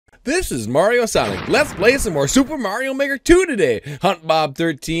This is MARIOSONIC. Let's play some more Super Mario Maker 2 today.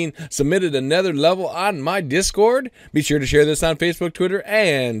 HuntBob13 submitted another level on my Discord. Be sure to share this on Facebook, Twitter,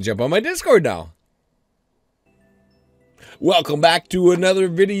 and jump on my Discord now. Welcome back to another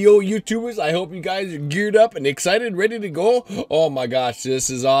video, YouTubers. I hope you guys are geared up and excited, ready to go. Oh my gosh,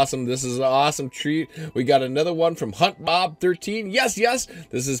 this is awesome. This is an awesome treat. We got another one from HuntBob13. Yes,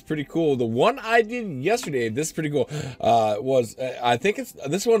 this is pretty cool. The one I did yesterday, this is pretty cool. I think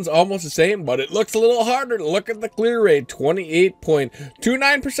this one's almost the same, but it looks a little harder. Look at the clear rate,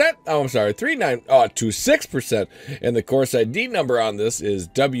 28.29%. Oh, I'm sorry, 26%. And the course ID number on this is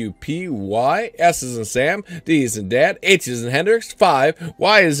WPY. S is in Sam, D is in Dad, H is in Hendrix, 5,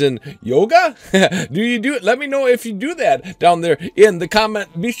 Y is in Yoga. Do you do it? Let me know if you do that down there in the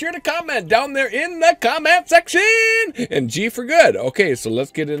comment. Be sure to comment down there in the comment section. And G for good. Okay, so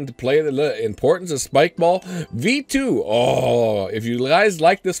let's get into play the importance of Spike Ball V2. Oh, if you guys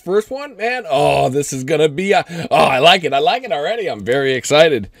like this first one, man, oh, this is gonna be I like it already. I'm very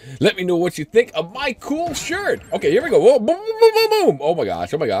excited. Let me know what you think of my cool shirt. Okay, here we go. Whoa, boom, boom, boom, boom. Oh my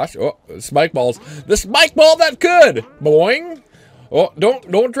gosh. Oh, Spike Balls. The Spike Ball that could. Boing. Oh,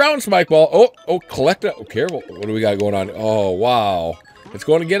 don't drown, Spike Ball. Oh, collect it. Oh, careful. What do we got going on? Oh, wow. It's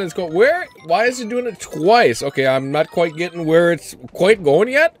going again. It's going. Where? Why is it doing it twice? Okay, I'm not quite getting where it's quite going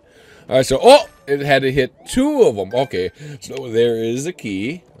yet. All right, so, oh, it had to hit 2 of them. Okay, so there is a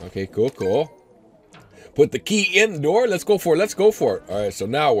key. Okay, cool. Put the key in the door. Let's go for it. All right, so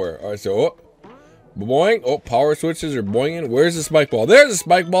now where? All right, so, oh. Boing. Oh, power switches are boinging. Where's the Spike Ball? There's a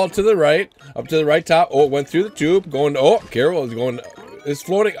Spike Ball to the right. Up to the right top. Oh, it went through the tube. Going. Oh, careful. It's going. It's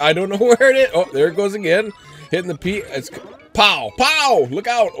floating. I don't know where it is. Oh, there it goes again. Hitting the P. It's pow. Pow. Look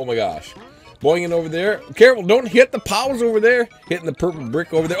out. Oh my gosh. Boinging over there. Careful. Don't hit the pows over there. Hitting the purple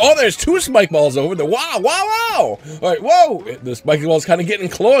brick over there. Oh, there's 2 Spike Balls over there. Wow. All right. Whoa. The Spike Ball's kind of getting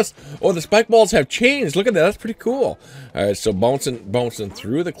close. Oh, the Spike Balls have changed. Look at that. That's pretty cool. All right. So bouncing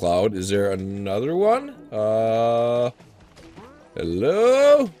through the cloud. Is there another one? Hello?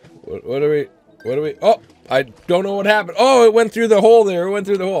 What are we? Oh, I don't know what happened. Oh, it went through the hole there.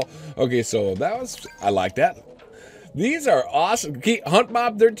 Okay. So I like that. These are awesome.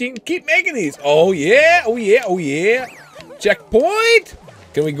 HuntBob13, keep making these. Oh yeah. Checkpoint.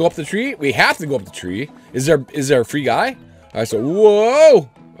 Can we go up the tree? We have to go up the tree. Is there a free guy? All right, so whoa.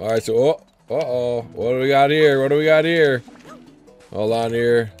 All right, so uh-oh. What do we got here? Hold on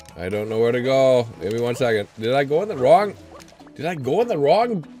here. I don't know where to go. Give me 1 second. Did I go in the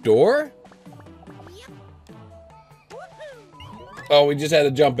wrong door? Oh, we just had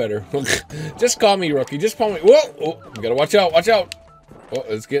to jump better. Just call me rookie. Just call me. Whoa! Oh, you gotta watch out. Oh,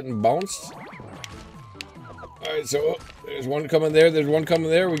 it's getting bounced. All right, so there's one coming there. We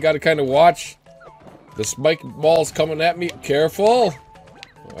gotta kind of watch. The Spike Ball's coming at me. Careful.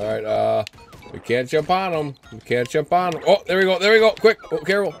 All right, we can't jump on them. Oh, there we go. Quick. Oh,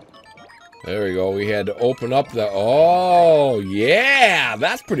 careful. There we go. We had to open up the. Oh, yeah.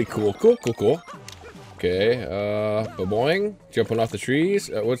 That's pretty cool. Cool. Okay, boing, jumping off the trees.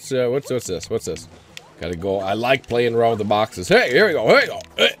 What's this? Gotta go. I like playing around with the boxes. Hey, here we go.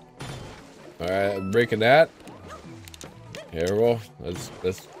 Hey. All right, breaking that. Here we go. Is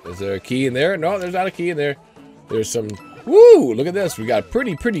there a key in there? No, there's not a key in there. There's some. Woo! Look at this. We got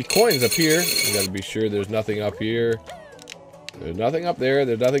pretty coins up here. We gotta be sure there's nothing up here. There's nothing up there.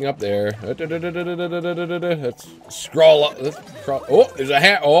 Let's scroll up. Oh, there's a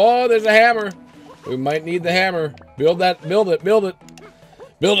hammer. We might need the hammer. Build it. Build it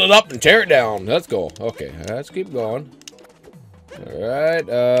up and tear it down. Let's go. Okay, let's keep going. All right.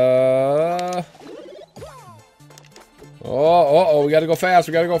 Oh, we gotta go fast.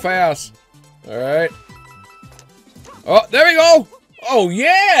 All right. Oh, there we go. Oh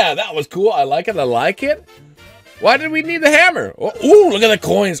yeah, that was cool. I like it. Why did we need the hammer? Oh, ooh, look at the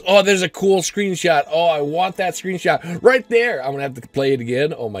coins. Oh, there's a cool screenshot. Oh, I want that screenshot right there. I'm gonna have to play it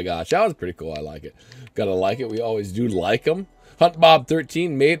again. Oh my gosh, that was pretty cool. I like it. Gotta like it. We always do like them. HuntBob13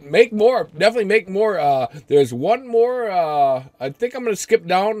 make more. Definitely make more. There's one more. I think I'm gonna skip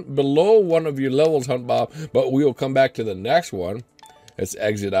down below one of your levels, HuntBob, but we will come back to the next one. Let's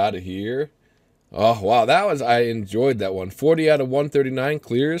exit out of here. Oh, wow, I enjoyed that one. 40 out of 139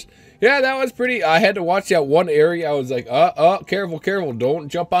 clears. Yeah, that was pretty. I had to watch that one area. I was like, careful. Don't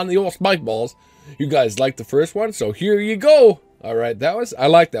jump on the old Spike Balls. You guys liked the first one, so here you go. All right, I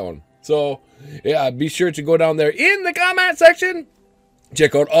like that one. So, yeah, be sure to go down there in the comment section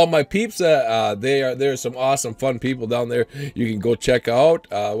Check out all my peeps. There's some awesome, fun people down there. You can go check out.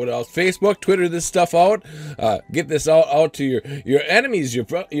 What else? Facebook, Twitter, this stuff out. Get this out to your enemies, your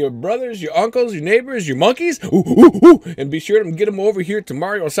brothers, your uncles, your neighbors, your monkeys. And be sure to get them over here to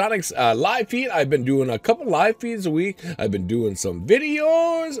MARIOSONIC's live feed. I've been doing a couple live feeds a week. I've been doing some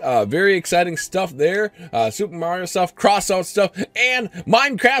videos. Very exciting stuff there. Super Mario stuff, crossout stuff, and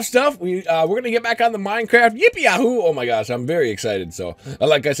Minecraft stuff. We're gonna get back on the Minecraft. Yippee yahoo! Oh my gosh, I'm very excited. So.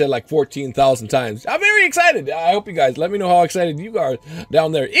 Like I said, like 14,000 times. I'm very excited. I hope you guys let me know how excited you are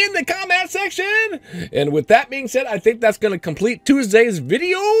down there in the comment section. And with that being said, I think that's going to complete Tuesday's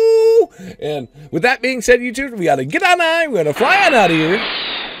video. And with that being said, YouTubers, we got to get on high. We're going to fly on out of here.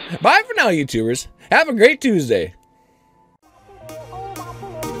 Bye for now, YouTubers. Have a great Tuesday.